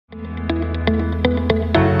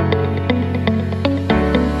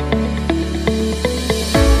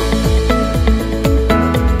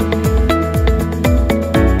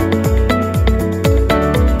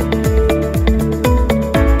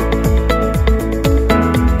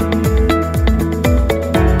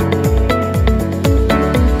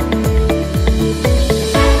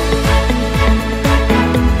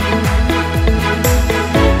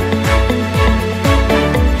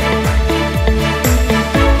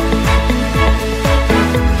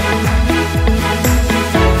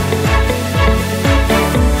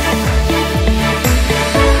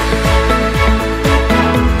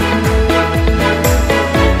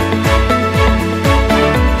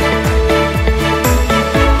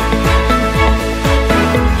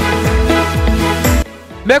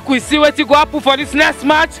Make we see what you go happen for this next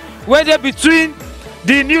match, where they between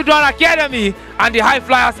the New Dawn Academy and the High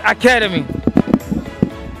Flyers Academy.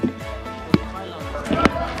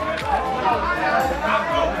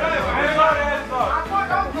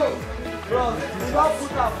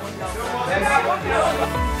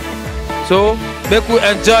 So make we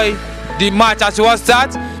enjoy the match as it was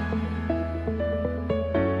start.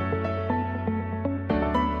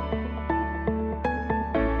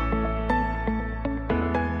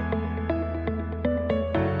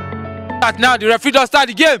 Now the referee does start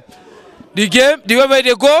the game. The way where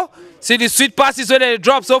they go, see the sweet passes where they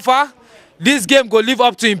drop so far. This game go live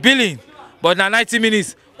up to in billing, but now 90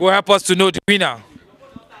 minutes will help us to know the winner.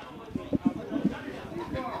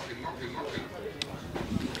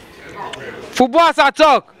 Football as I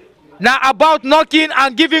talk now about knocking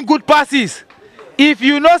and giving good passes. If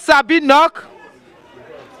you know sabi knock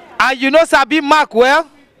and you know sabi mark well,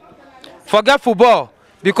 forget football,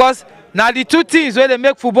 because now the two things where they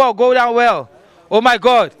make football go down well. Oh my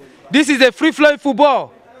God, this is a free-flowing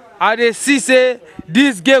football, and they see say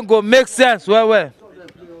this game go make sense well.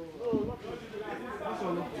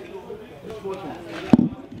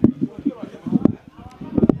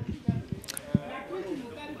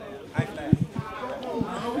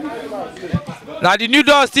 Now the New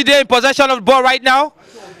Dawn still there in possession of the ball right now.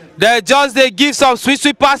 They give some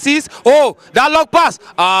sweet passes. Oh, that long pass.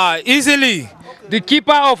 Easily. The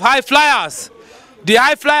keeper of High Flyers. The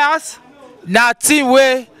High Flyers, now team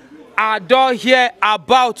where I don't hear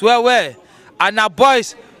about where. And now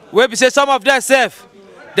boys, where we say some of them safe.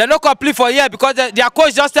 They're not complete for here because their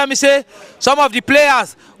coach just tell me say some of the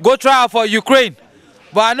players go try out for Ukraine.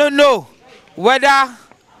 But I don't know whether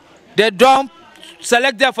they don't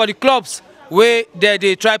select them for the clubs where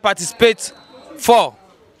they try participate for.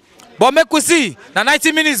 But make we see, now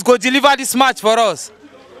 90 minutes go deliver this match for us.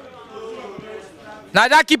 Now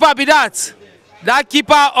that keeper be that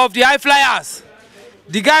keeper of the High Flyers.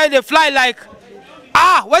 The guy they fly like,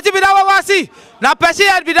 what be that one see? Now Pesci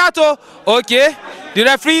had be that okay. The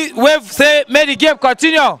referee wave say make the game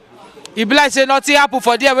continue. He be like say nothing happen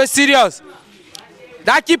for them, we're serious.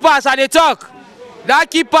 That keeper as they talk, that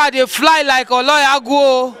keeper they fly like a lawyer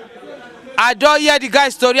go. I don't hear the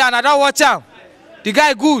guy's story and I don't watch him. The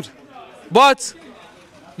guy good. But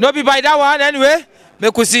no be by that one anyway.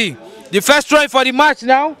 Make we see. The first try for the match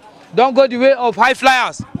now don't go the way of High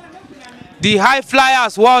Flyers. The High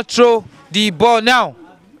Flyers won't throw the ball now.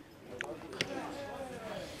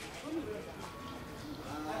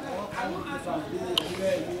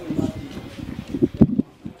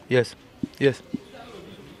 Yes.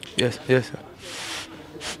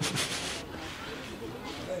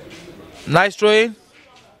 Nice throwing.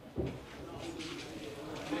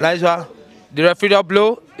 Nice one. The referee don't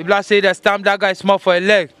blow. If I say they stamp that guy small for a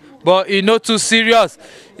leg, but he not too serious.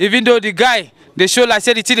 Even though the guy they show like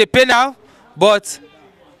say the thing they pay now, but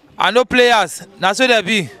I know players. That's what they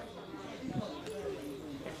be.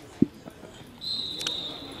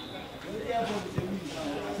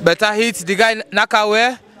 Better hit the guy knock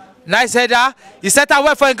away. Nice header. He set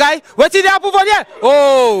away for a guy. What did they happen for there?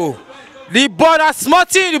 Oh, the ball that small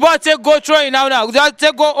thing. The ball take go throwing now. Just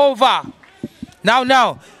take go over. Now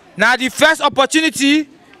the first opportunity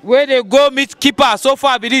where they go meet keeper so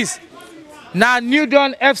far be this. Now New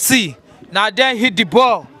Dawn FC. Now then hit the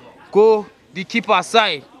ball. Go the keeper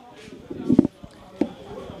side.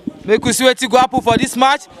 Make we see what go happen for this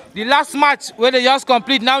match. The last match where they just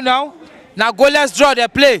complete now. Now goalless draw they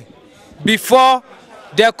play before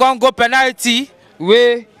they can go penalty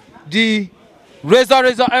where the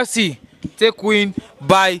Razor FC take win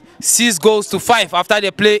by 6-5 after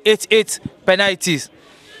they play 8 penalties.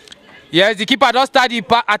 Yes, the keeper don't start the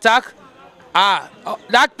attack.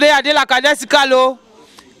 That player they like a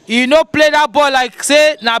he no play that ball like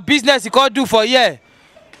say na business he can't do for here.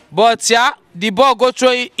 But yeah, the ball go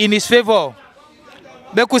throw in his favor.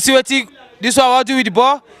 Make we see what this one will do with the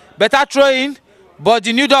ball. Better throw in, but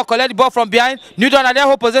the New Dawn collect the ball from behind. New Dawn are their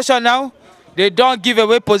whole possession now. They don't give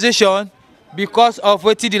away possession because of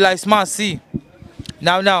what the linesman see.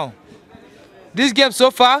 Now, this game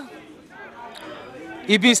so far,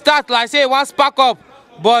 it been start like say one spark up,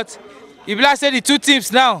 but if like say the two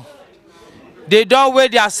teams now, they don't weigh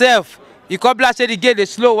themselves. You come like say the game they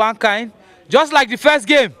slow one kind, just like the first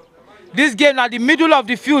game. This game now the middle of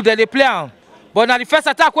the field that they play on, but now the first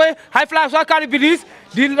attack where High Flyers one carry be this.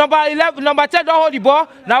 The number 10 don't hold the ball.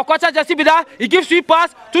 Now quarter just be that. He gives 3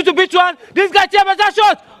 pass, 2 to beat 1. This guy takes a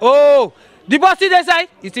shot. Oh, the ball still there side.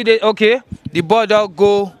 You see the okay. The ball don't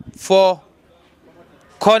go for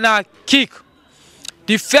corner kick.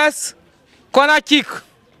 The first corner kick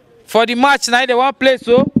for the match now they want play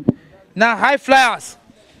so. Now High Flyers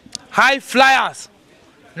High Flyers.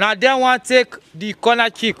 Now they want to take the corner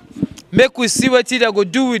kick. Make we see what they go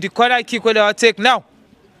do with the corner kick where they will take now.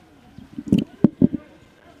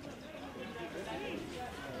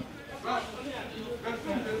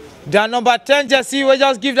 Their number 10 jersey will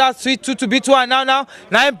just give that sweet 2 to beat 1 now.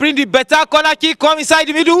 Now bring the better corner kick, come inside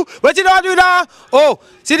the middle. What you don't do now? Oh,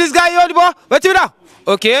 see this guy here, the ball. What you do now?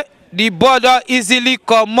 Okay, the ball don't easily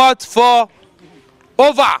come out for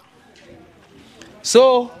over.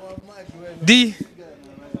 So the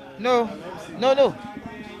no.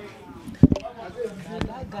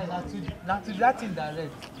 That guy not to that in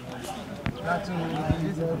direct. Not to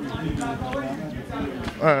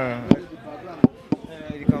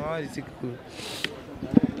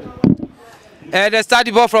they start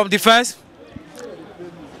the ball from defense.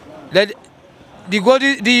 The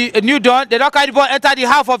new dawn, they don't carry the ball enter the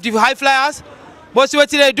half of the High Flyers. But see what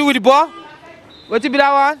they do with the ball? What will be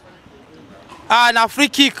that one? And a free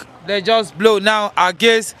kick. They just blow now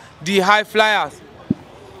against the High Flyers.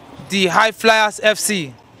 The High Flyers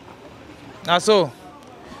FC. Now so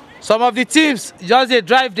some of the teams just they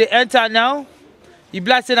drive, they enter now. The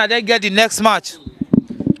Black Stars then get the next match.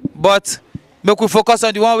 But make we focus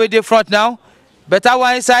on the one way they front now. Better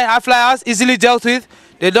one inside, High Flyers easily dealt with.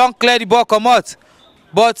 They don't clear the ball, come out.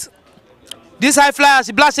 But these High Flyers,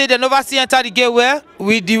 the Black Stars, they never see enter the game where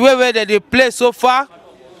with the way where they play so far.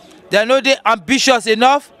 They know they're ambitious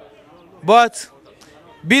enough. But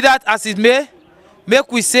be that as it may,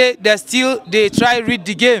 make we say they try read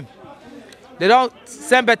the game. They don't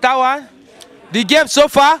send better one. The game so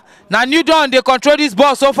far, now New Dawn, they control this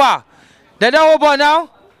ball so far. They don't hold ball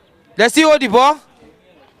now. They still hold the ball.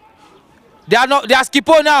 They are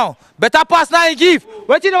skipper now. Better pass now and give.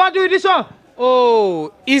 What do you want to do with this one?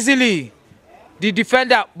 Oh, easily. The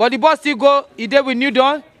defender. But the ball still go. He did with New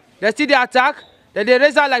Dawn. They still the attack. Then they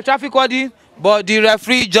raise out like traffic warning. But the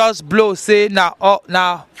referee just blow. Say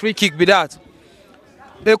now free kick be that.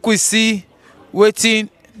 Make we see waiting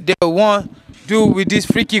they want do with this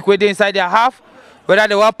free kick where they inside their half. Whether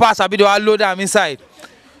they want pass or they want load them inside.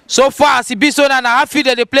 So far, as it be so now, half field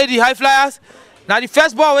they play the High Flyers. Now the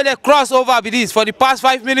first ball where they cross over be this for the past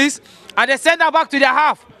 5 minutes, and they send them back to their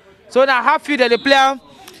half. So now half field they play them.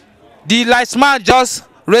 The linesman just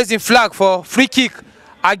raising flag for free kick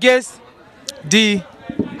against the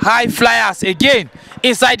High Flyers again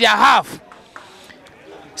inside their half.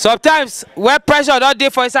 Sometimes where pressure don't dey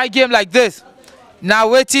for inside game like this, now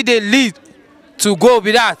wait till they lead to go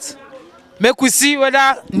with that. Make we see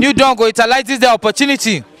whether New Dawn go utilize this the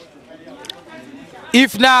opportunity.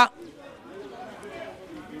 If now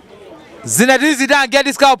Zinedine Zidane get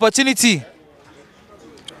this kind of opportunity,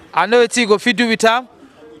 I know what he go fit do with him.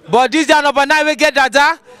 But this guy number 9 will get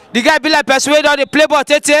that. The guy be like persuade on the play ball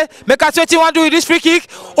Tete. Make us what he want to do with this free kick.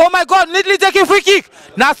 Oh my God, neatly taking free kick.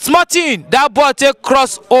 Now smarting that ball take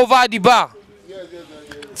cross over the bar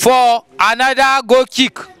for another goal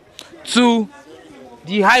kick to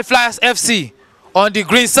the High Flyers FC on the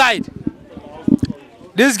green side.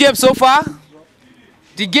 This game so far,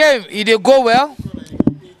 the game it dey go well.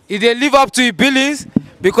 It dey live up to its billings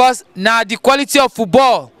because now the quality of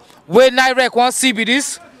football where NIREC won't see be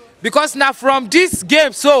this. Because now from this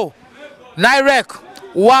game, so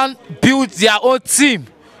NIREC want build their own team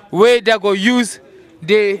where they go use,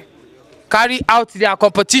 they carry out their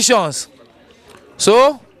competitions.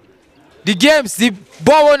 So the games, the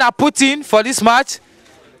ball we put in for this match,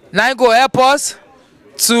 now go help us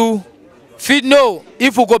to fit know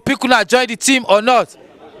if we go pick una join the team or not.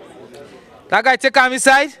 That guy take him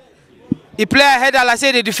inside. He play ahead, like I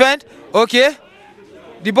say they defend. Okay.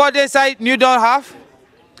 The ball inside New Dawn half.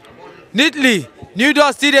 Neatly, New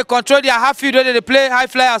Dawn still they control their half field where they play High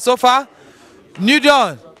Flyers so far. New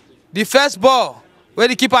Dawn, the first ball where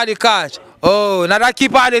the keeper they catch. Oh, now that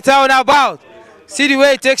keeper they tell you about. See the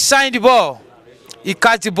way he takes shine the ball. He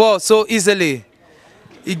catch the ball so easily.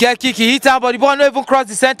 He get kick, he hit out, but the ball not even cross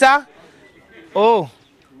the center. Oh,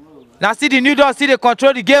 now see the New Dawn still they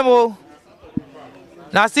control the game. Oh,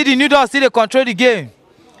 now see the New Dawn still they control the game.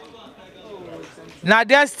 Now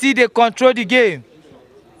they still they control the game.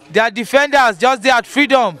 Their defenders just they had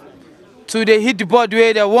freedom to they hit the ball the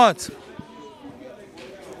way they want.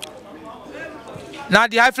 Now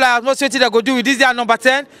the High Flyers, most what they go do with this their number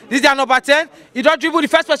 10. This their number 10. He don't dribble the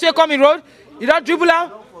first person coming road. He don't dribble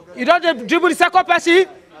out. He don't dribble the second person.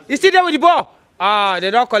 He's still there with the ball. Ah,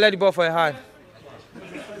 they don't collect the ball for a hand.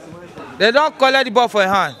 They don't collect the ball for a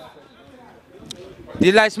hand.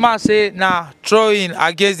 The linesman say now throw in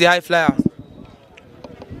against the High Flyers.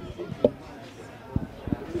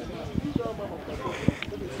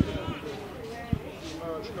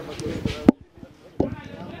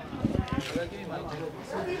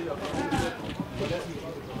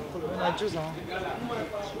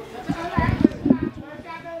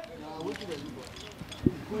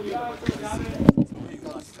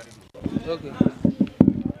 Okay.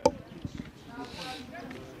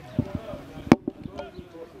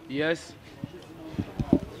 Yes.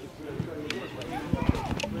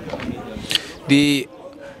 The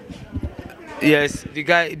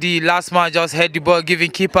last man just had the ball,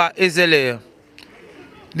 giving keeper easily.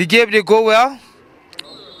 The game they go well.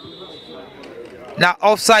 Now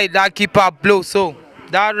offside, that keeper blow so.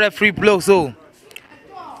 That referee blow so.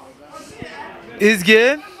 This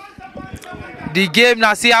game. The game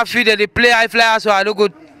now see how feel they play high flyers, so I don't go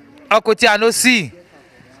Akoti I no see.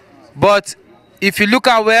 But if you look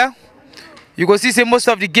at where, you go see say most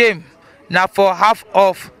of the game now for half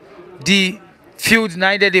of the field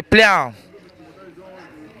now that they play on.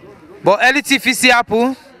 But anything if you see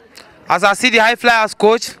happen, as I see the high flyers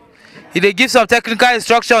coach, he give some technical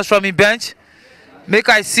instructions from his bench. Make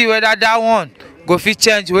I see whether that one go fit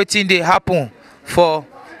change wetin dey happen for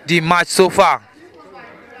the match so far.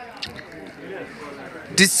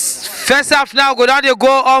 This first half now go down, they go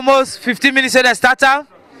almost 15 minutes in the starter.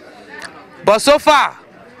 But so far,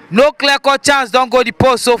 no clear-cut chance don't go the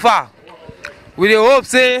post so far. We dey hope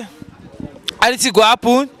say anything go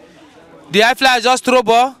happen. The high flyer just throw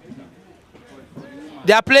ball.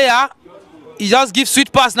 Their player, he just give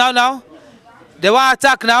sweet pass now. They want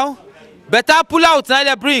attack now. Better pull out now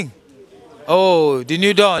they bring. Oh, the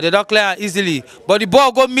new dawn, they don't clear easily. But the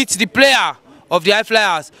ball go meet the player of the high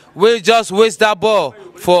flyers. We just waste that ball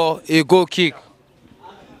for a goal kick.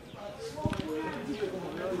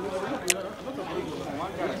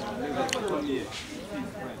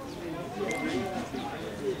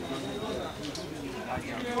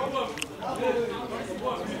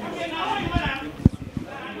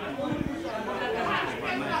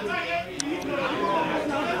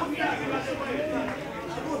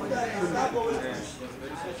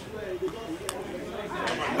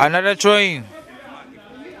 Another throw-in.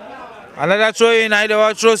 Another throw-in, I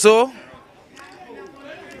don't throw so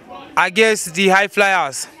against the high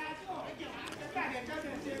flyers.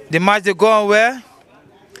 The match they go on where?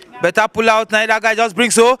 Better pull out now. That guy just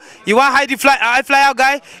brings so. You want hide the high flyer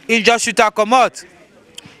guy? He just shoot and come out.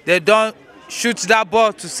 They don't shoot that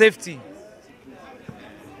ball to safety.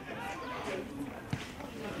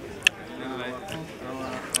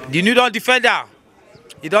 The new dawn defender,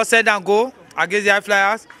 he don't send and go against the high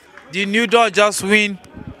flyers. The new dawn just win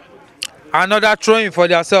another throw-in for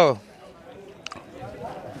themselves.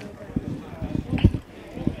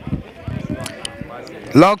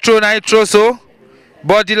 Long throw, now he throw so.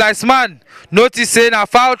 But the last man notice saying a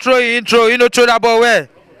foul throw, he no throw that ball where.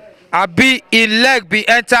 A be in leg, be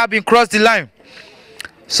enter, be cross the line.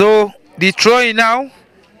 So the throw-in now,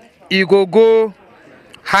 he go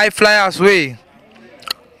high flyers way.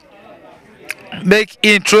 Make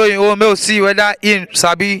in throw-in, oh, we'll see whether in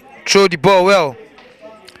Sabi throw the ball well.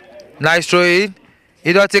 Nice throw-in.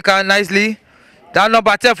 He don't take out nicely. That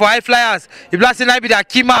number 10 for high flyers. If last night be that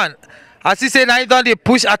key man. As he say now he don't they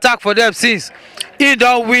push attack for them since. He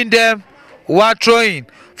don't win them one throw-in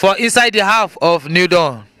for inside the half of New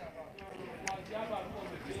Dawn.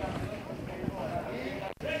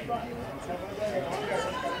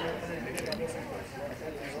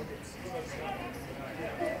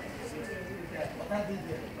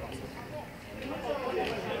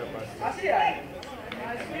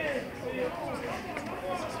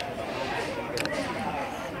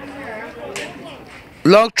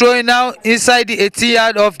 Long throwing now inside the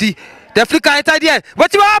 18-yard of the flicker enter there.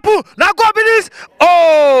 What will happen? Now go be this.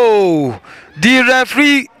 Oh, the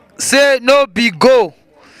referee say no big goal.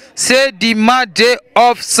 Say the man dey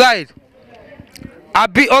offside. I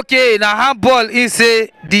be okay. Now handball he say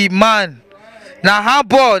the man. Now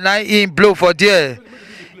handball now in blow for there.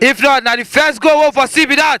 If not, now the first goal for see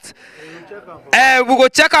be that. We go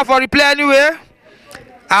check out for replay anyway.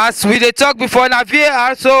 As we dey talk before now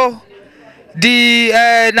VAR so.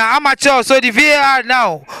 The now amateur, so the VAR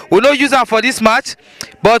now will not use them for this match,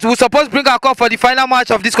 but we supposed to bring our call for the final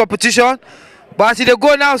match of this competition. But as they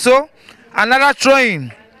go now, so another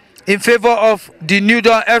throwing in favor of the New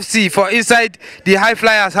Dawn FC for inside the high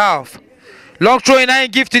flyers half. Long throwing now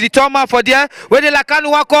give to the top man for there. Where they like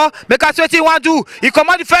Wako, make us what he want to do. He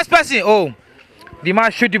command the first person. Oh, the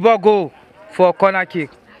man shoot the ball go for a corner kick.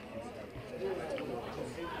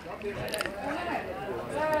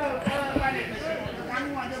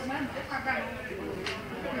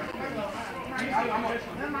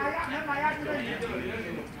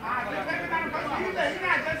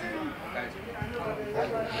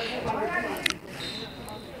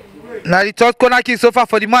 Now the third corner kick so far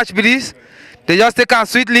for the match, please. They just take am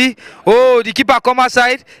sweetly. Oh, the keeper come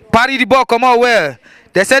outside, parry the ball, come out well.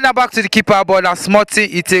 They send am back to the keeper, but na small thing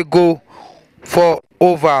it a go for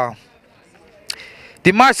over.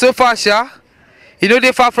 The match so far, sha, e no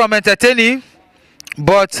dey far from entertaining,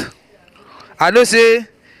 but I know say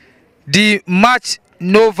the match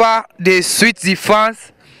nova dey sweet the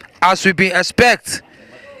fans as we been expect.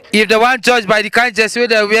 If they wan judge by the kind jersey wey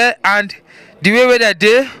they wear and the way wey they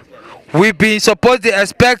dey, we been supposed to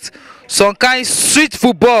expect some kind sweet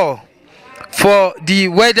football for the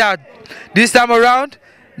weather this time around.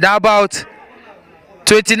 Na about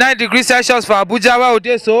 29 degrees Celsius for Abuja where we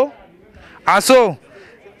dey so, and so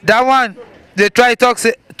that one they try talk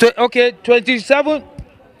say okay 27.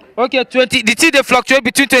 Okay, 20. The thing they fluctuate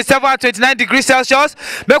between 27 and 29 degrees Celsius.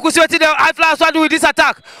 Make we see what the high flyers want to do with this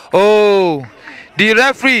attack. Oh, the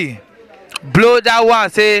referee blow that one,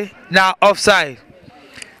 say now offside.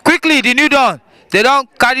 Quickly, the new dawn, they don't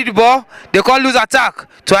carry the ball, they can't lose attack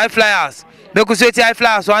to high flyers. Make we see what the high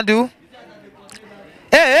flyers want to do.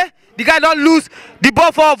 Hey, the guy don't lose the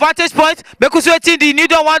ball for vantage point. Make we see what the new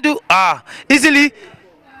dawn want to do. Easily.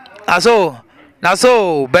 Now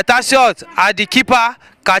so better shot at the keeper.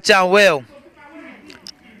 Catch am well.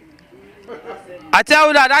 I tell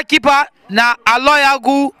you that keeper na a lawyer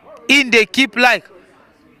go in the keep like,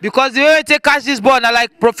 because the way we take catch this ball na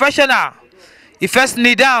like professional. He first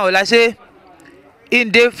knee down, like say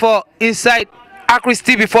in there for inside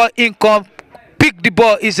accuracy before in come pick the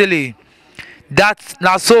ball easily. That's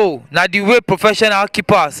now so now the way professional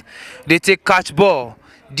keepers they take catch ball.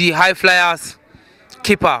 The high flyers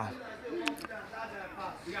keeper.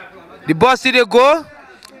 The ball still they go.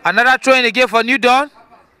 Another throw in again for New Dawn.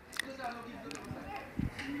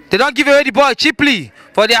 They don't give away the ball cheaply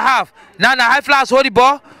for their half. Now the high flyers hold the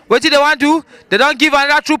ball. What do they want to do? They don't give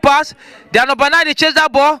another true pass. They are number 9, they chase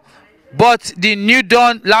that ball. But the New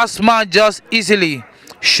Dawn last man just easily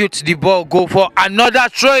shoots the ball, go for another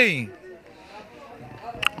throw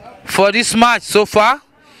for this match so far.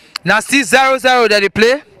 Now still 0-0 that they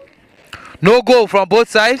play. No goal from both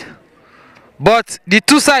sides. But the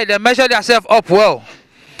two sides, they measure themselves up well.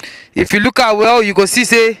 If you look at well, you go see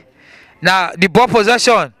say now the ball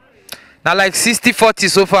possession now like 60-40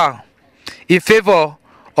 so far in favor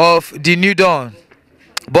of the New Dawn.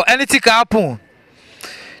 But anything can happen.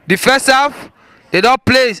 The first half, they don't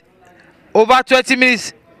play over 20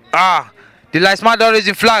 minutes. The linesman don't raise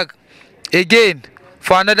the flag again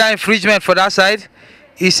for another infringement for that side.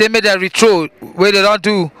 He say make them retro where they don't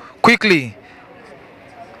do quickly.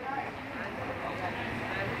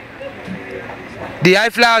 The high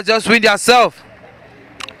flyers just win themselves.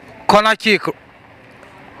 Corner kick.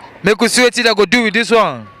 Make we see what they go do with this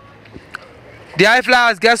one. The high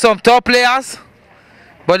flyers get some top players,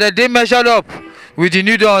 but they didn't measure up with the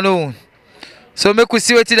New Dawn. So make we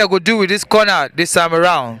see what they go do with this corner this time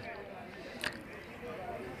around.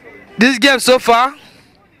 This game so far,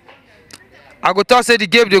 I go talk say the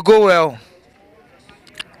game they go well.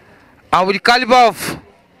 And with the caliber of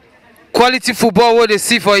quality football what they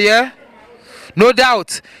see for here, no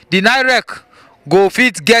doubt the NIREC go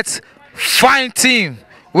fit get fine team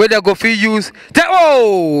where they go fit use.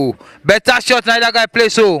 Better shot now that guy play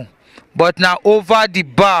so, but now over the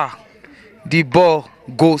bar the ball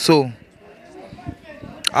go so.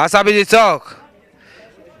 As I be talk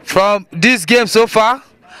from this game so far,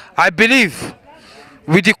 I believe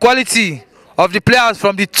with the quality of the players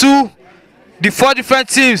from the 4 different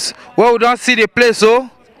teams where we don't see the play so,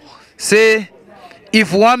 say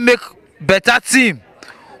if we want make better team,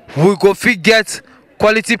 we go fit get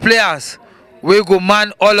quality players. We go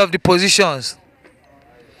man all of the positions.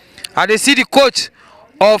 And they see the coach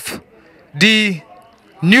of the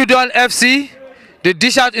New Dawn FC, they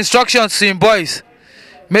dish out instructions to him boys.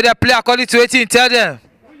 May they play according to what he tell them.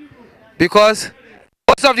 Because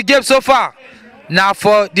most of the game so far, now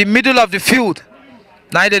for the middle of the field,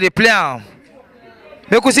 now they play.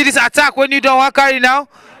 Make we see this attack when you don't want to carry now,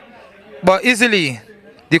 but easily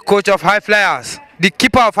the coach of high flyers, the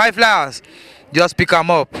keeper of high flyers, just pick them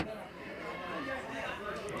up.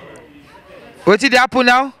 What did happen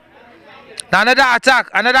now? Now another attack,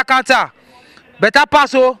 another counter. Better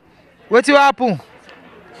pass, oh. What will happen?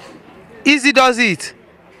 Easy does it.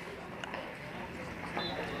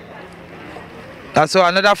 That's so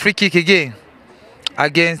another free kick again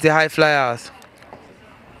against the high flyers.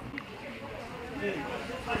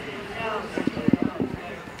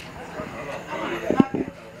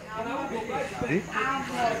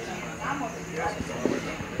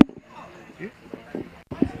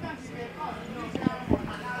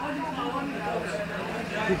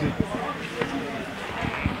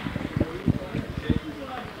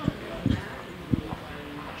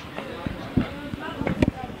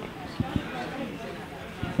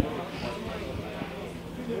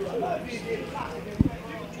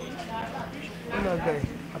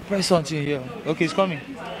 press something here. Okay, it's coming.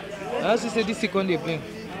 I also say this second they blink.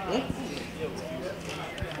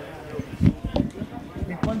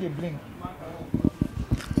 They blink.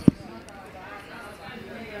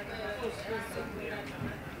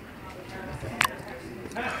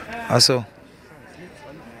 Also.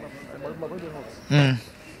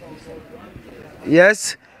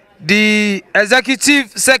 Yes, the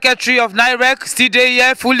executive secretary of NIREC still there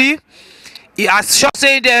here fully. He has sure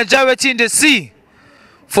saying they enjoy waiting the see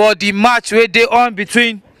for the match where they on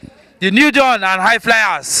between the New Dawn and High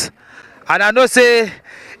Flyers. And I know say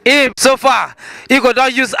him so far he go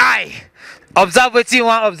don't use eye observe what he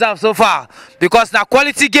want observe so far, because now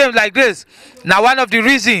quality game like this now one of the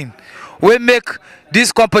reason we make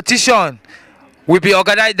this competition will be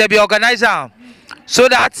organized. They be organizer so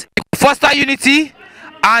that foster unity,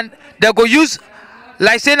 and they go use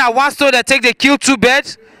like saying at one store they take they kill two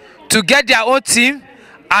birds to get their own team,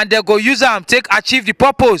 and they go use them take achieve the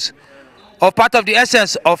purpose of part of the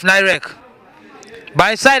essence of NIREC.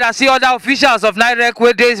 By inside I see other officials of NIREC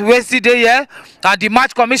where still there here, and the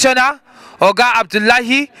match commissioner Oga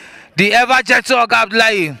Abdullahi, the ever gentle Oga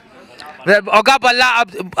Abdullahi, Oga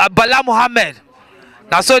Bala Muhammad.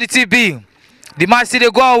 Now so the TB, the match still they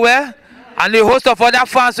go away, and the host of other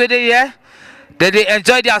fans where they here, they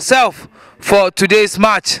enjoy themselves for today's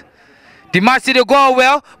match. The match still they go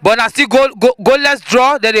well, but now still goalless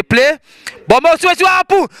draw that they play. But most what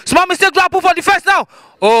happen? Small mistake to happen for the first now.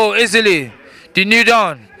 Oh, easily. The New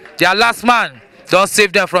Dawn, their last man, don't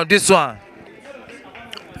save them from this one.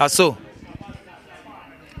 That's so.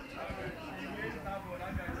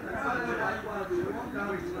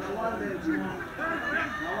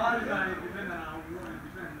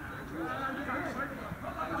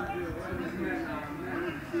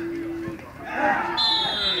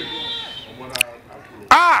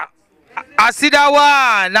 I see that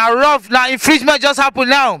one. Now rough, now infringement just happened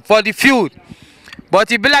now for the field.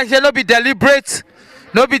 But it be like no be deliberate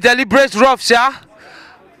rough, yeah.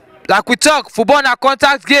 Like we talk, football na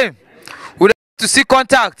contact game. We don't have to see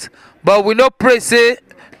contact, but we no pray say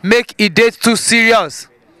make it date too serious.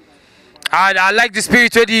 And I like the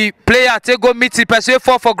spirit where the player take go meet the person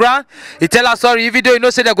fall for ground. He tell us sorry, even though you know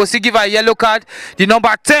say they go see give a yellow card. The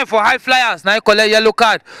number 10 for High Flyers now he collect yellow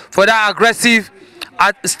card for that aggressive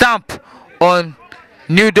stamp on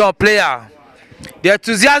New Dawn player. The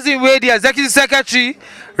enthusiasm where the executive secretary,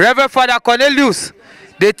 Reverend Father Cornelius,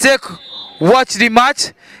 they take watch the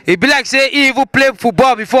match. It be like say he even played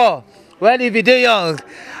football before when he be young,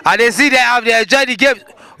 and they see they enjoy the game.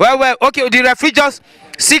 Well, okay, the referee just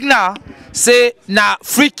signal say na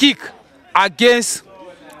free kick against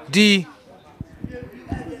the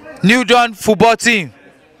New Dawn football team.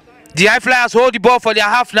 The High Flyers hold the ball for their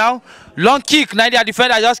half now. Long kick, now their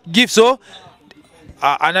defender just gives so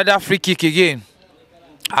another free kick again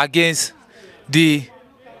against the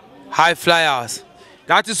High Flyers.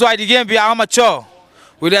 That is why the game be amateur.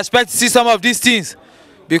 We expect to see some of these things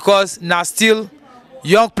because now still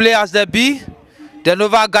young players they be. They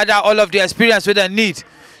never gather all of the experience where they need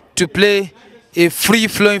to play a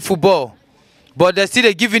free-flowing football. But they're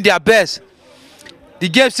still giving their best. The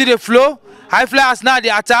game still they flow. High Flyers now they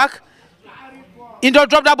attack. Indo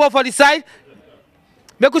drop that ball for the side.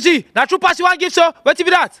 Make you see. Now true pass you want give so. What be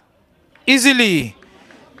that? Easily.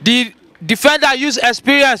 The defender use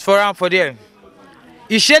experience for him for them.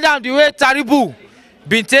 He shade down the way Taribu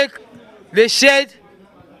been take the shade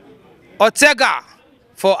Ortega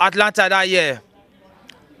for Atlanta that year.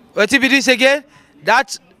 What be this again?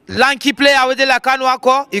 That lanky player with the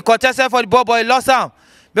Lakanwako, he contested for the ball, but he lost him.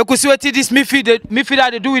 Make you see what this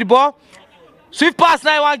midfielder they do with the ball. Swift pass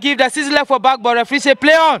now one give the season left for back, but referee say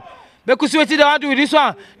play on. Make you see what they want to do with this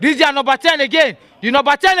one. This is their number 10 again. The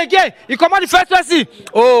number 10 again. He come on the first person.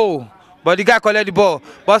 Oh, but the guy collect the ball.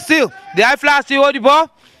 But still, the High Flyers still hold the ball.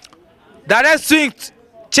 Direct swing,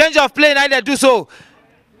 change of play now they do so.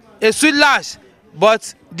 A sweet lash,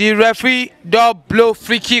 but the referee don't blow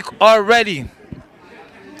free kick already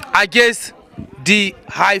against the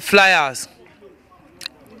High Flyers.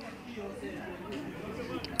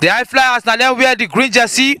 The High Flyers now then wear the green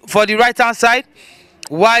jersey for the right hand side,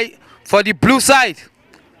 while for the blue side,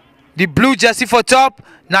 the blue jersey for top,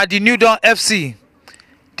 now the New Dawn FC.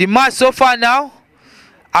 The match so far now,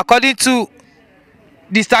 according to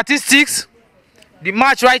the statistics, the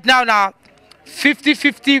match right now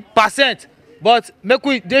 50-50%. But make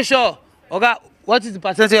we dey sure, okay, what is the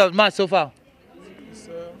percentage of the match so far? It's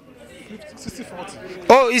 60-40.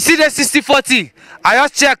 Oh, you see the 60-40. I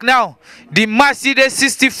just check now. The match see the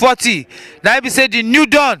 60-40. Now if you say the New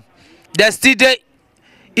Dawn, they're still there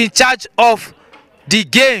in charge of the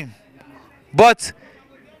game. But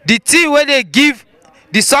the team where they give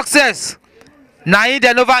the success na him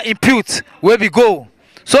dem never impute wey be goal.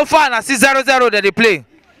 So far na still 0-0 that they play.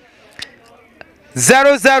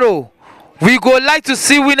 0-0. We go like to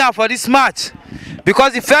see winner for this match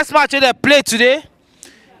because the first match wey they play today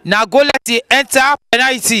na goalless enter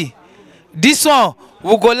penalty. This one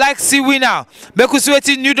we go like see winner. Make we see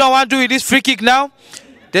wetin New Dawn wan do with this free kick now.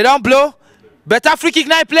 They don't blow. Better free kick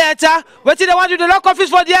now, play enter. Wetin they want to do? They lock office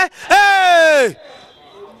for there. Hey!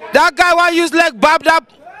 That guy want use leg bab that.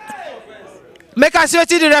 Make us see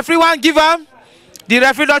wetin the referee want give him. The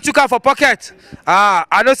referee don't took am for pocket.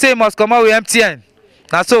 I don't say he must come out with MTN.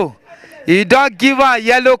 That's so. He don't give am a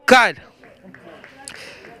yellow card.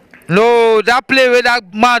 No, that play where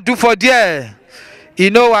that man do for there. He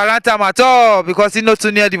no warrant him at all because he not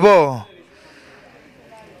too near the ball.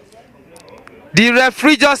 The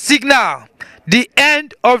referee just signal the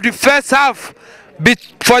end of the first half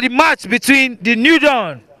for the match between the New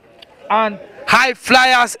Dawn and High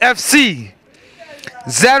Flyers FC.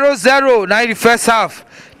 0-0 now in the first half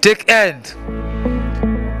take end.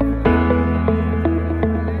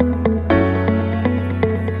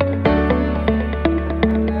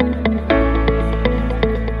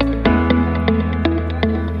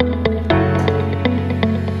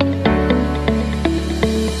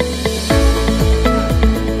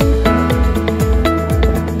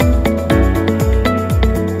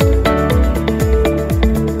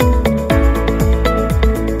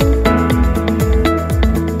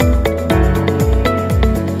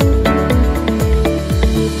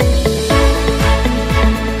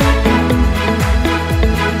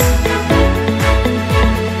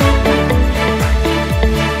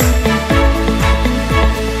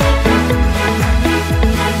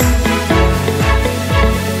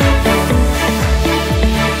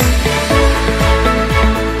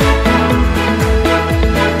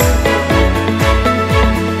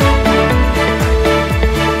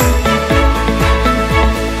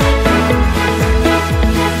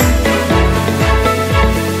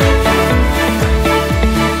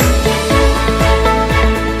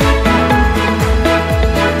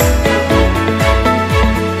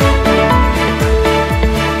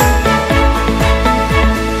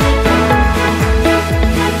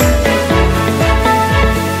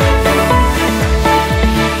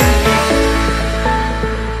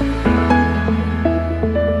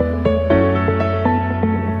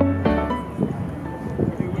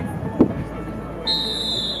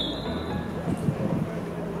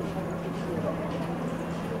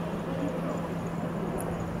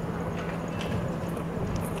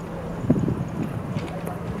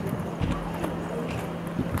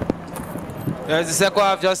 There's the second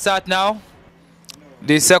half just start now.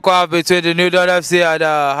 The second half between the New Dawn FC and the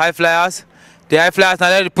High Flyers. The High Flyers now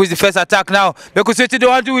let push the first attack now. Because what they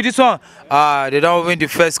want to do with this one? They don't win the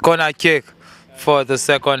first corner kick for the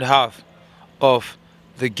second half of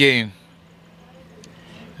the game.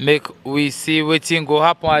 Make we see what thing go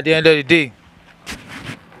happen at the end of the day.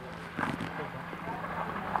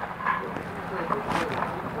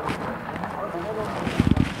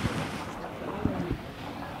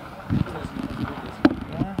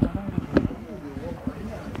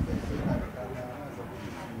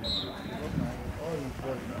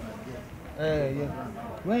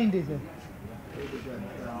 When this?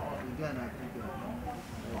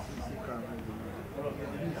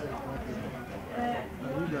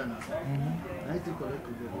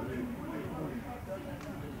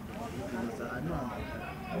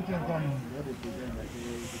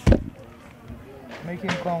 Make him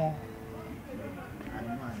come.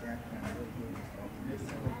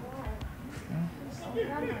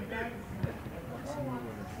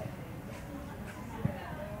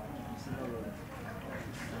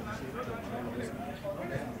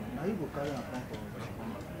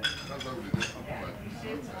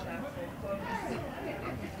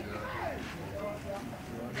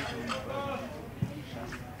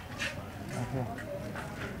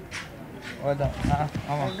 Well done.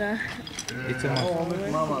 Mama. It's a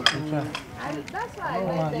mama. That's why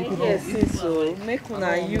I yes, so make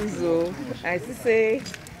una use I say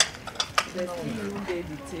let's see you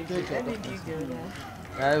baby take. Let me give you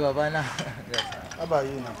that. Baba now. How about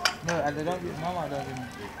you now? No, I don't give Mama doesn't.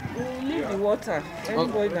 We'll leave the water.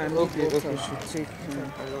 Anybody that needs water should take.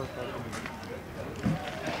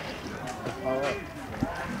 Alright.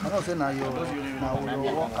 I don't say now your worker. Now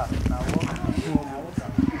worker.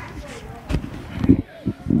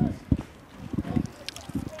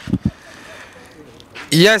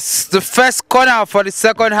 Yes, the first corner for the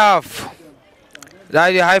second half.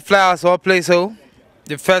 That the High Flyers all play so.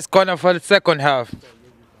 The first corner for the second half.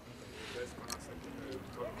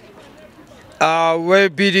 will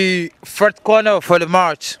be the first corner for the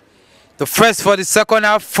match. The first for the second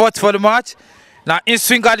half, fourth for the match. Now in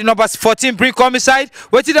swing at the number 14, bring come inside.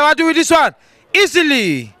 What did they do with this one?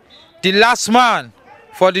 Easily. The last man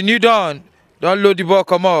for the New Dawn. Don't load the ball,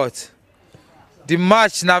 come out. The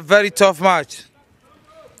match, not very tough match.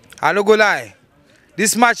 I don't go lie.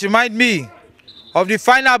 This match remind me of the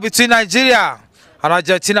final between Nigeria and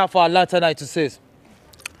Argentina for Atlanta 96.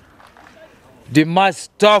 The match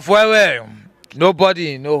tough, well.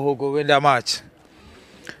 Nobody know who go win that match.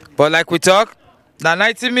 But like we talk, now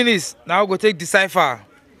 90 minutes, now we go take decipher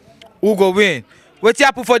who go win. What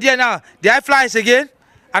happen for there now? The high flyers again.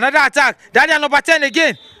 Another attack. Daniel number 10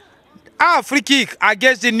 again. Free kick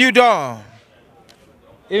against the New Dawn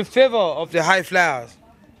in favor of the high flyers.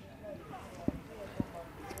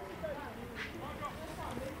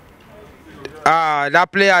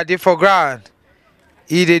 That player did for ground.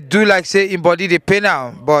 He did do like say in body the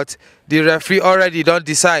penal, but the referee already don't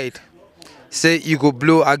decide. Say you go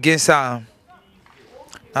blow against him.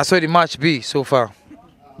 That's what the match be so far.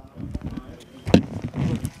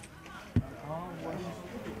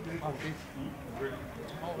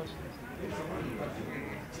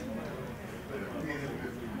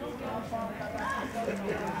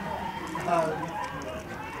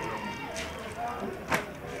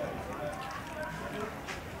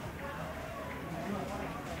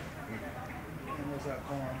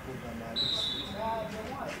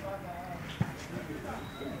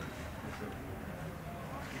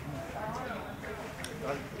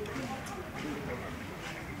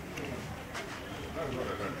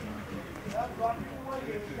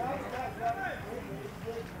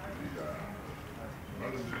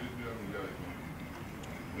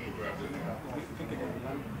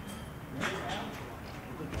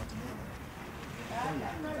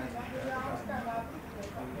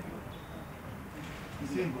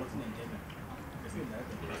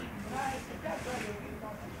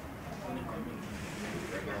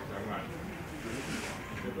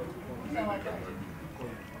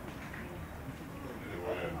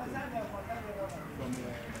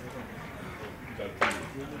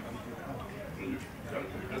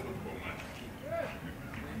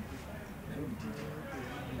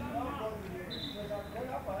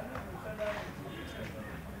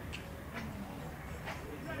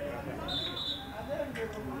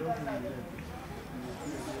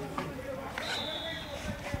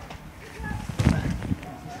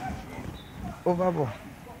 Overball.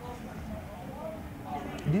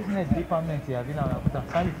 This net is permanent here.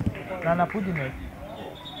 Now put the net.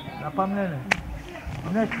 Now permanent.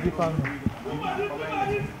 Net is permanent.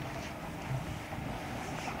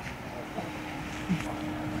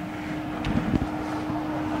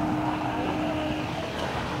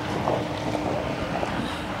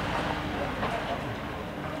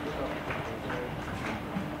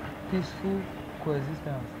 Peaceful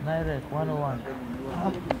coexistence. NIREC 101.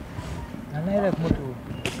 NIREC motto.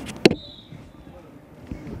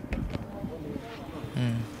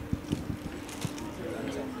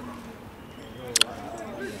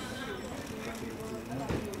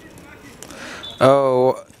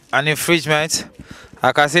 Oh, an infringement.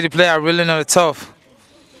 I can see the player rolling on the top.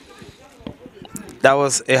 That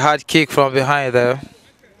was a hard kick from behind there.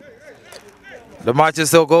 The match is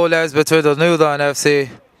still goalless between the New Dawn FC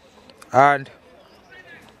and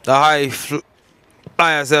the High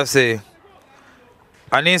Flyers FC.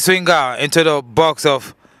 An in-swinger into the box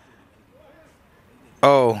of...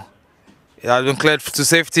 Oh, it has been cleared to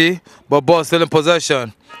safety, but ball still in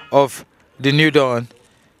possession of the New Dawn.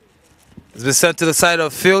 It's been sent to the side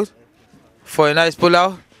of the field for a nice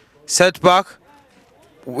pull-out. Set back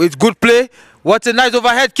with good play. What a nice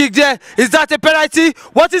overhead kick there. Is that a penalty?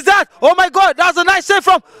 What is that? Oh my God, that's a nice save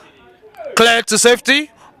from... Cleared to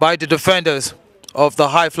safety by the defenders of the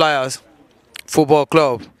High Flyers Football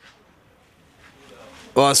Club.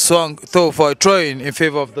 Was swung through for a throw-in in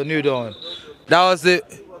favor of the New Dawn. That was the...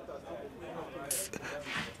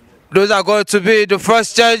 Those are going to be the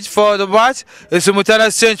first change for the match. A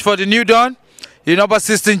simultaneous change for the New Dawn. The number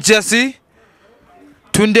 16 jersey,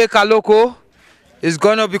 Tunde Kaloko, is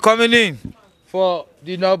going to be coming in for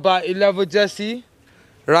the number 11 jersey,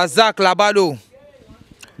 Razak Labado.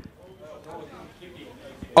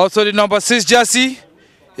 Also the number 6 jersey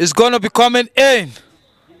is going to be coming in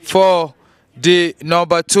for the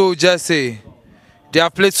number 2 jersey. They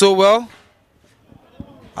have played so well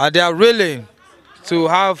and they are willing to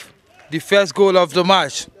have the first goal of the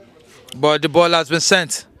match, but the ball has been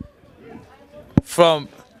sent from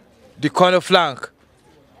the corner flank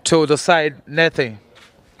to the side netting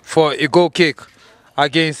for a goal kick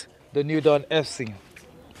against the New Dawn FC.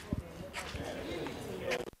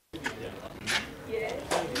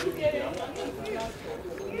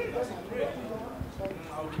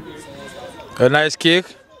 A nice kick.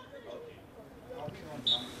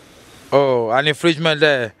 Oh, an infringement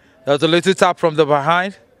there. There was a little tap from the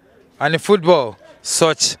behind. And in football,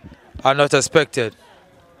 such are not expected.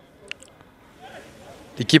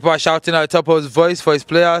 The keeper shouting at the top of his voice for his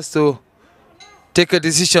players to take a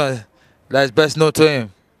decision that is best known to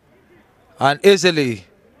him. And easily,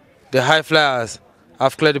 the high flyers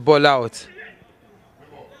have cleared the ball out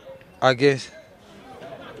against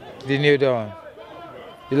the New Dawn.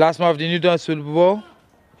 The last man of the New Dawn will ball.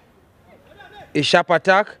 A sharp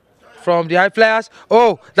attack from the high flyers.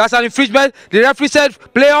 Oh, that's an infringement. The referee said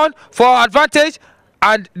play on for advantage,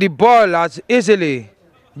 and the ball has easily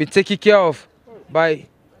been taken care of by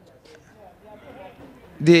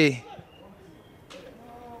the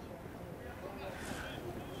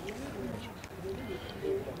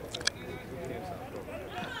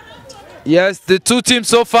yes, the two teams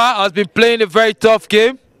so far has been playing a very tough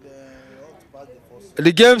game.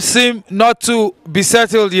 The game seems not to be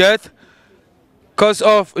settled yet because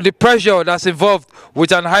of the pressure that's involved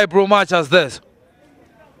with an highbrow match as this.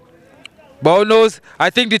 But who knows? I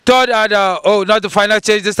think the third and not the final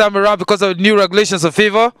change this time around because of new regulations of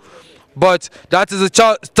FIFA. But that is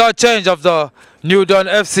the third change of the New Dawn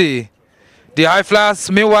FC. The High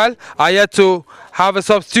Flyers, meanwhile, are yet to have a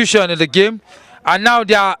substitution in the game. And now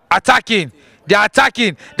they are attacking. They are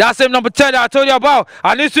attacking. That same number 10 that I told you about.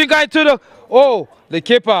 And this swing guy into the... Oh, the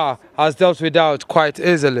keeper has dealt with that quite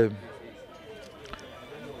easily.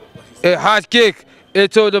 A hard kick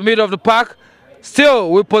into the middle of the park.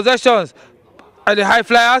 Still with possessions and the High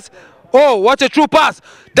Flyers. Oh, what a true pass.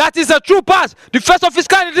 That is a true pass. The first of his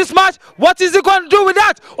kind in this match. What is he going to do with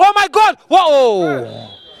that? Oh my God. Whoa.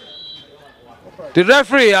 The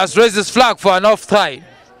referee has raised his flag for an offside.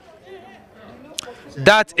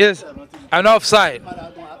 That is an offside.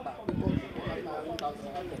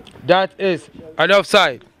 That is an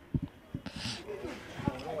offside.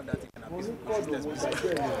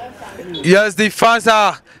 Yes, the fans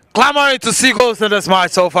are clamoring to see goals in this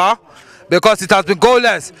match so far, because it has been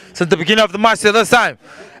goalless since the beginning of the match till this time.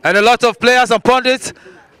 And a lot of players and pundits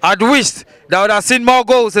had wished they would have seen more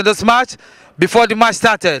goals in this match before the match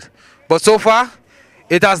started. But so far,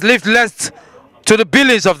 it has lived less to the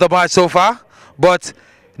billings of the match so far. But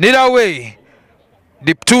neither way,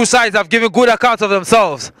 the two sides have given good account of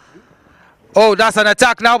themselves. Oh, that's an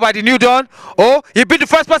attack now by the New Dawn. Oh, he beat the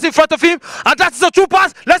first person in front of him, and that's a true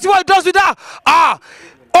pass. Let's see what he does with that. Ah,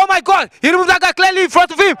 oh my God, he removed that guy clearly in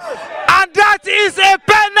front of him, and that is a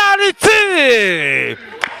penalty.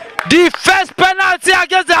 The first penalty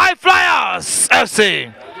against the High Flyers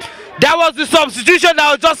FC. That was the substitution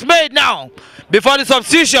that was just made now. Before the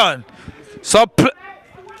substitution, some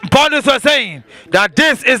pundits were saying that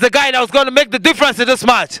this is the guy that was going to make the difference in this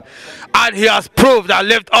match, and he has proved and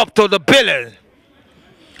lived up to the billing.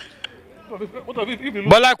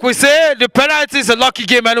 But like we say, the penalty is a lucky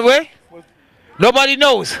game anyway. Nobody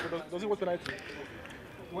knows.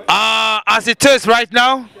 As it is right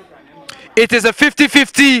now, it is a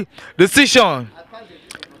 50-50 decision.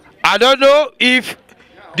 I don't know if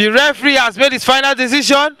the referee has made his final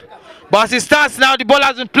decision, but as it stands now, the ball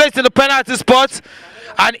has been placed in the penalty spot,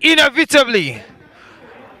 and inevitably,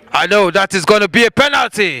 I know that is going to be a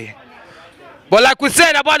penalty. But like we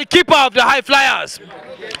said about the keeper of the High Flyers,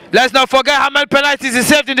 let's not forget how many penalties he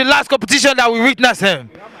saved in the last competition that we witnessed him.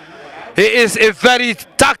 He is a very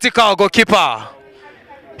tactical goalkeeper.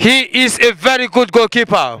 He is a very good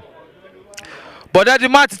goalkeeper. But that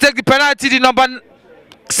demand to take the penalty, the number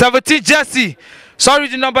 17 jersey, sorry,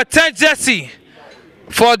 the number 10 jersey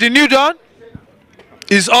for the New Dawn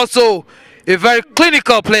is also a very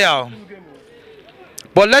clinical player.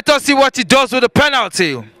 But let us see what he does with the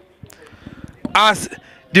penalty. As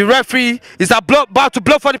the referee is about to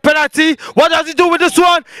blow for the penalty. What does he do with this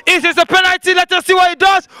one? Is this a penalty? Let us see what he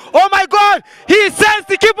does. Oh my God! He sends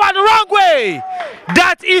the keeper the wrong way.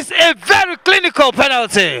 That is a very clinical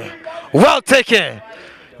penalty. Well taken.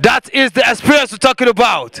 That is the experience we're talking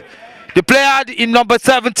about. The player in number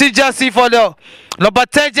 17 jersey for the number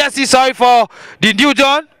 10 jersey, sorry, for the New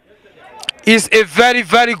Dawn is a very,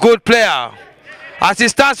 very good player. As he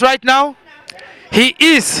stands right now, he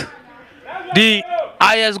is the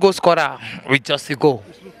highest goal scorer with just a goal.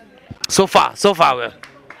 So far well.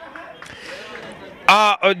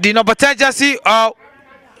 The number 10 jersey, what's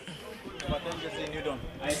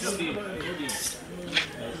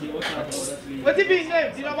it being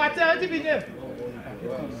named? The number 10, what's it being named?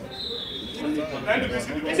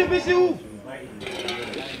 It's who?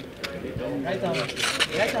 Right down.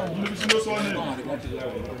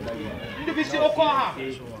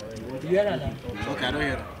 Okay, I don't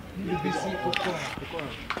hear that.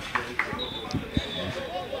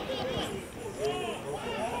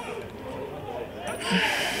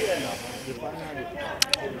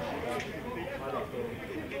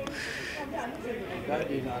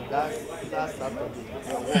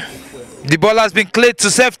 The ball has been cleared to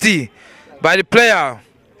safety by the player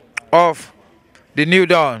of the New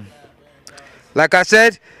Dawn. Like I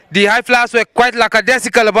said, the High Flyers were quite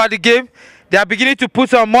lackadaisical about the game. They are beginning to put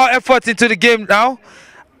some more effort into the game now.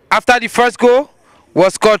 After the first goal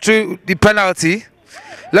was scored through the penalty.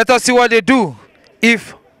 Let us see what they do.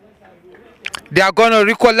 If they are going to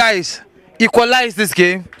equalize this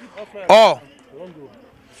game, or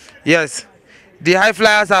yes, the High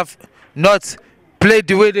Flyers have not played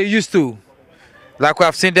the way they used to, like we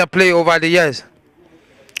have seen them play over the years.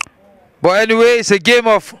 But anyway, it's a game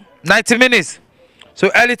of 90 minutes, so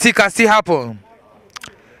anything can still happen.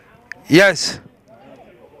 Yes.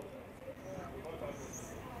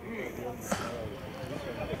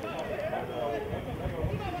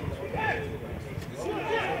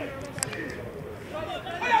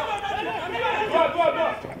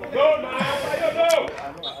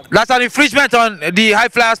 That's an infringement on the High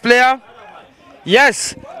Flyers player.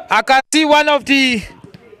 Yes, I can see one of the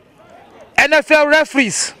NFL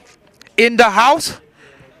referees in the house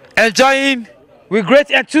enjoying with great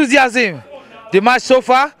enthusiasm the match so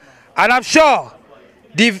far, and I'm sure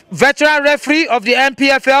the veteran referee of the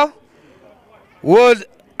NPFL would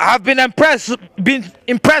have been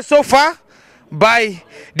impressed so far by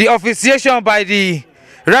the officiation by the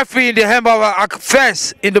referee in the Hamburger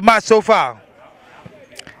affairs in the match so far.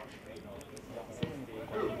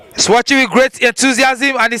 He's watching with great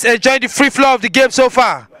enthusiasm and is enjoying the free flow of the game so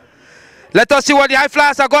far. Let us see what the High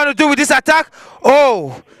Flyers are going to do with this attack.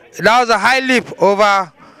 Oh, that was a high leap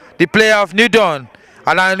over the player of New Dawn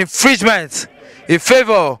and an infringement in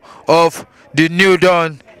favor of the New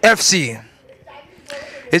Dawn FC.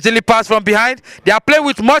 Easily passed from behind. They are playing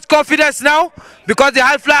with much confidence now because the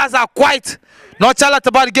High Flyers are quite nonchalant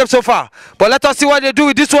about the game so far. But let us see what they do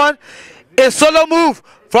with this one. A solo move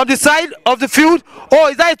from the side of the field. Oh,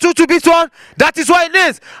 is that a 2-2 beat one? That is what it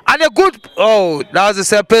is. And a good... Oh, that was the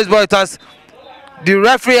same pace, but it has... The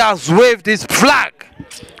referee has waved his flag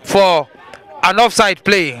for an offside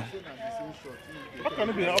play. How can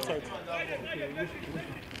it be an offside?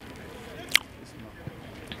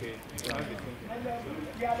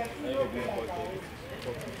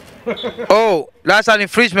 Oh, that's an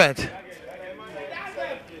infringement.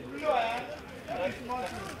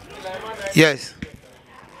 Yes.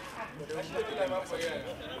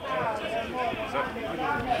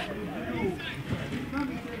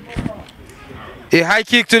 A high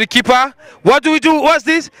kick to the keeper. What do we do? What's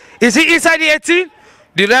this? Is he inside the 18?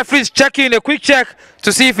 The referee is checking a quick check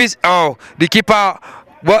to see if he's... Oh, the keeper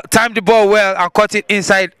timed the ball well and caught it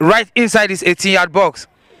inside, right inside his 18-yard box.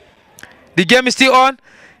 The game is still on.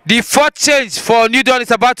 The fourth change for New Dawn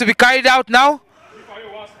is about to be carried out now.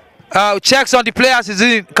 Checks on the players is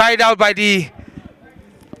being carried out by the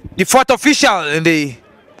fourth official in the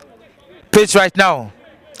pitch right now.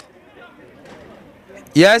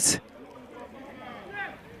 Yes.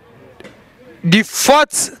 The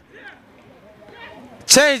fourth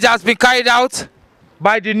change has been carried out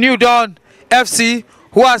by the New Dawn FC,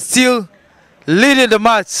 who are still leading the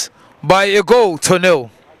match by a goal to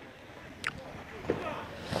nil.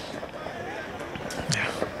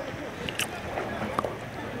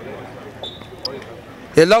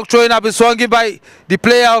 A long throw-in has been swung in by the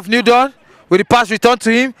player of New Dawn with the pass returned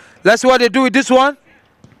to him. Let's see what they do with this one.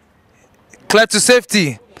 Clear to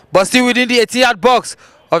safety, but still within the 18-yard box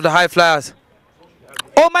of the High Flyers.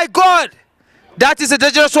 Oh my God! That is a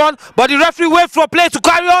dangerous one, but the referee wait for play to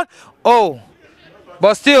carry on. Oh,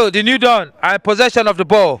 but still the New Dawn are in possession of the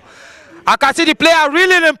ball. I can see the player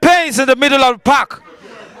reeling in pains in the middle of the park.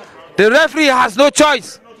 The referee has no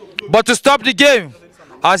choice but to stop the game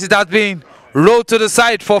as it has been rolled to the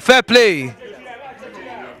side for fair play.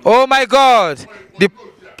 Oh my God,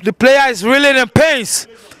 the player is reeling in pains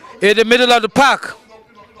in the middle of the park.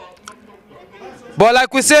 But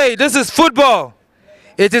like we say, this is football.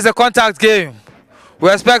 It is a contact game.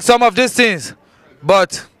 We expect some of these things,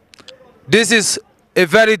 but this is a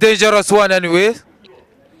very dangerous one anyway,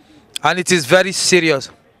 and it is very serious.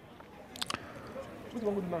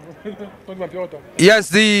 Yes,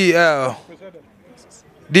 the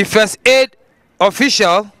first aid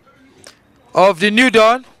official of the New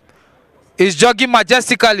Dawn is jogging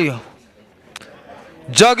majestically,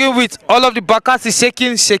 jogging with all of the backers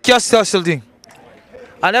shaking, secure shielding,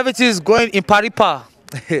 and everything is going in pari-par.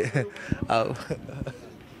 Oh.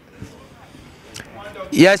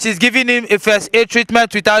 Yes, she's giving him a first aid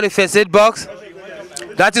treatment without a first aid box.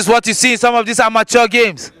 That is what you see in some of these amateur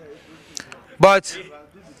games. But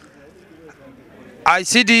I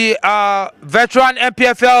see the veteran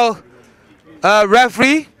MPFL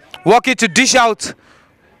referee working to dish out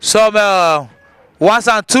some ones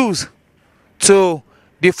and twos to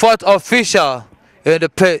the fourth official in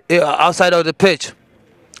the outside of the pitch.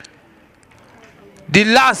 The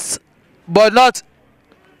last but not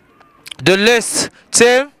the least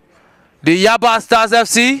team, the Yaba Stars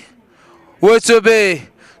FC, which will be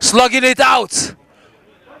slugging it out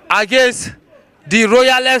against the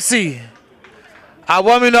Royal FC, are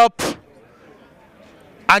warming up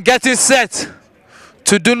and getting set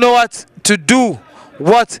to do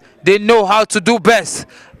what they know how to do best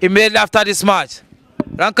immediately after this match.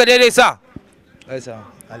 Ranka dede sa. Esa.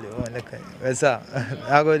 Ali o leka. Esa.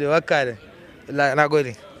 Nagode wakare.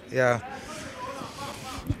 Nagode. Yeah.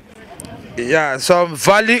 Yeah, some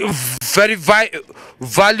very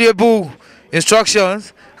valuable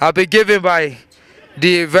instructions have been given by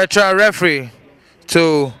the veteran referee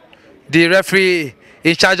to the referee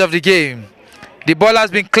in charge of the game. The ball has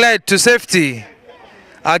been cleared to safety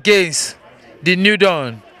against the New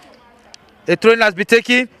Dawn. A throw has been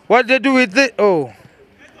taken. What did they do with it? Oh.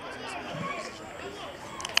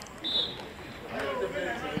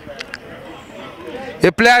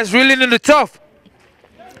 The player is reeling in the turf.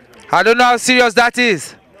 I don't know how serious that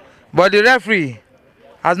is, but the referee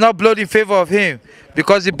has not blown in favor of him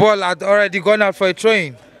because the ball had already gone out for a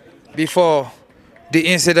throw-in before the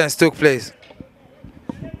incident took place.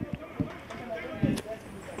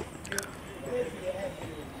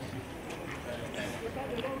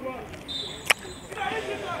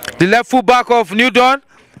 The left full back of New Dawn.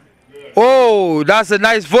 Oh, that's a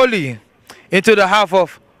nice volley into the half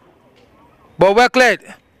of, but well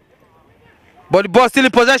cleared. But the ball still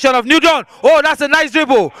in possession of New Dawn. Oh, that's a nice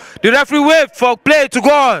dribble. The referee waved for play to go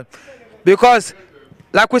on because,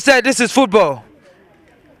 like we said, this is football.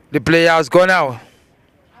 The player has gone out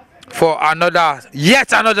for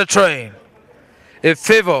yet another throw-in in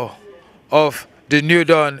favor of the New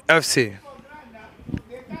Dawn FC.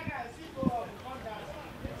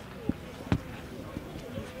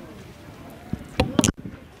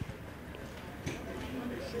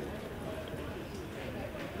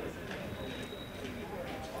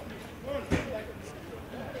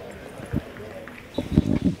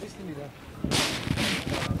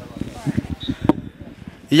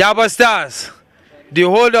 Yaba Stars, the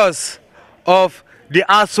holders of the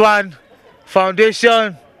Aswan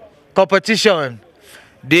Foundation competition,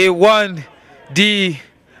 they won the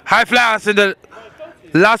High Flyers in the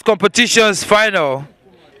last competition's final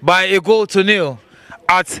by a goal to nil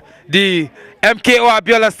at the MKO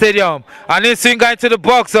Abiola Stadium. And in swinger into the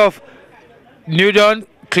box of New Dawn,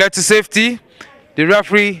 clear to safety. The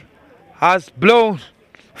referee has blown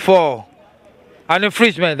for an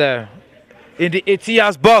infringement there in the 80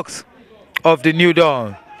 yards box of the New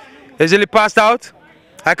Dawn. Easily passed out.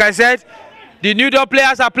 Like I said, the New Dawn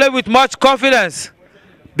players are playing with much confidence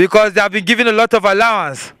because they have been given a lot of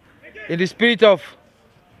allowance in the spirit of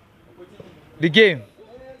the game.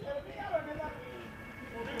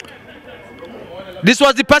 This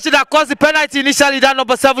was the person that caused the penalty initially, that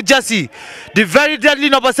number 7 jersey. The very deadly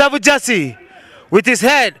number 7 jersey with his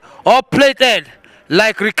head all plated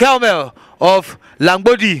like Riquelme of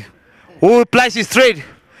Langbodi, who plies his trade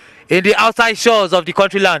in the outside shores of the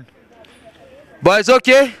country land. But it's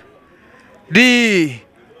okay. The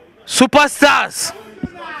superstars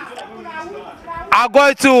are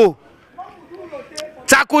going to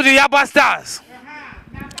tackle the Yaba Stars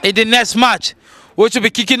in the next match, which will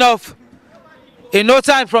be kicking off in no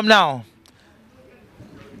time from now.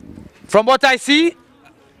 From what I see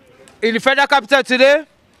in the federal capital today,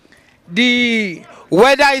 the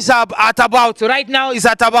weather is right now is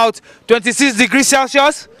at about 26 degrees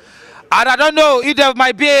Celsius. And I don't know if there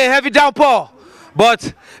might be a heavy downpour,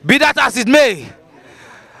 but be that as it may,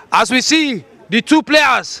 as we see the two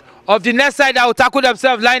players of the next side that will tackle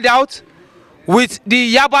themselves lined out, with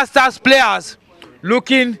the Yaba Stars players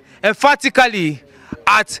looking emphatically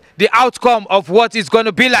at the outcome of what it's going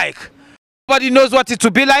to be like. Nobody knows what it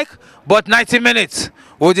will be like, but 90 minutes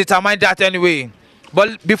will determine that anyway.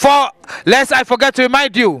 But before, lest I forget to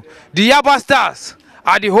remind you, the Yaba Stars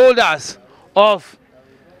are the holders of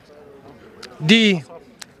the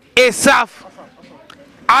ASAF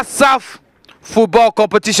football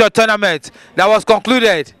competition tournament that was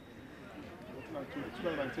concluded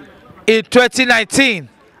in 2019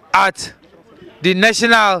 at the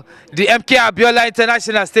MK Abiola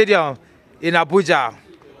International Stadium in Abuja.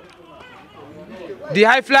 The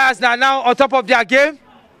High Flyers are now on top of their game,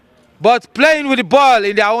 but playing with the ball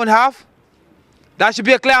in their own half. That should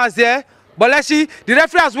be a clearance there. But let's see, the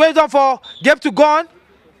referee has waved on for game to go on.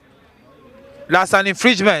 That's an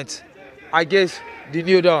infringement against the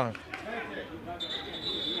New Dawn.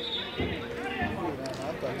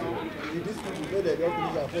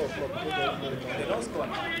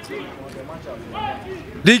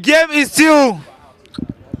 The game is still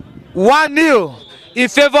 1-0 in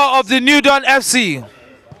favor of the New Dawn FC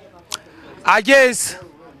against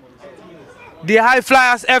the High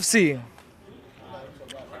Flyers FC.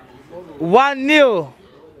 1-0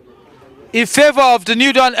 in favor of the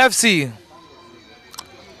New Dawn FC.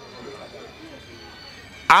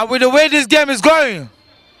 And with the way this game is going,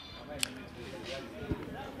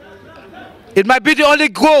 it might be the only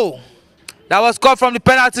goal that was scored from the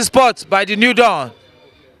penalty spot by the New Dawn.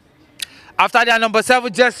 After their number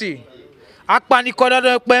 7 jersey, Akpani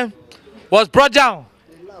Kododokpe was brought down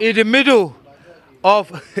in the middle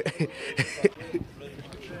of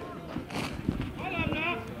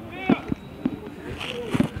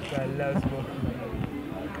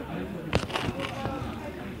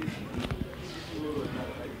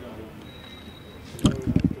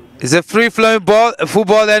it's a free-flowing ball,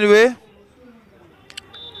 football anyway.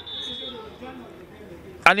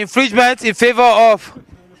 An infringement in favor of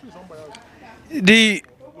the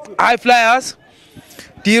High Flyers.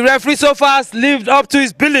 The referee so far has lived up to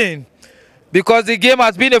his billing because the game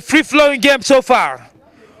has been a free-flowing game so far,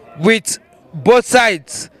 with both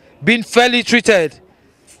sides being fairly treated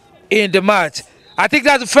in the match. I think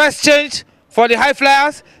that's the first change for the High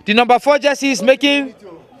Flyers. The number 4 jersey is making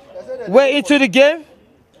way into the game.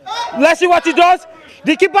 Let's see what he does.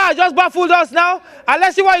 The keeper has just baffled us now, and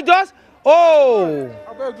let's see what he does. Oh!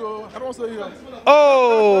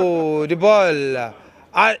 Oh, the ball.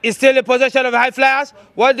 It's still a possession of the High Flyers.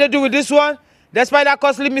 What do they do with this one? Despite that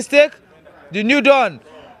costly mistake, the New Dawn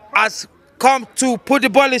has come to put the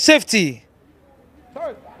ball in safety.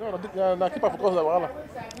 No,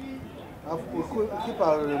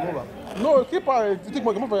 keeper, take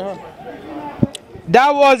my hand.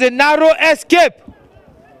 That was a narrow escape.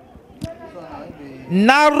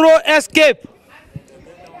 Narrow escape.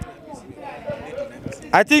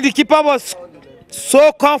 I think the keeper was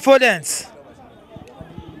so confident.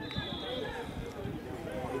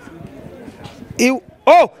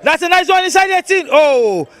 Oh, that's a nice one inside the 18.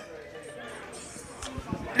 Oh,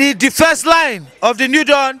 the defense line of the New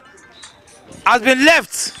Dawn has been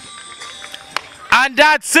left, and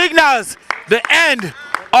that signals the end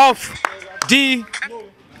of the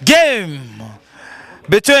game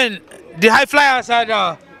between the High Flyers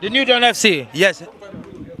and the New Dawn FC. Yes.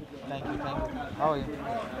 Thank you. How are you?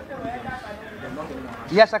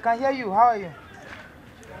 Yes, I can hear you. How are you?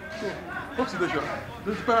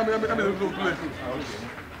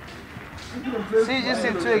 See, just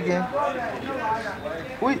in 2 again.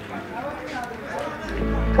 Wait.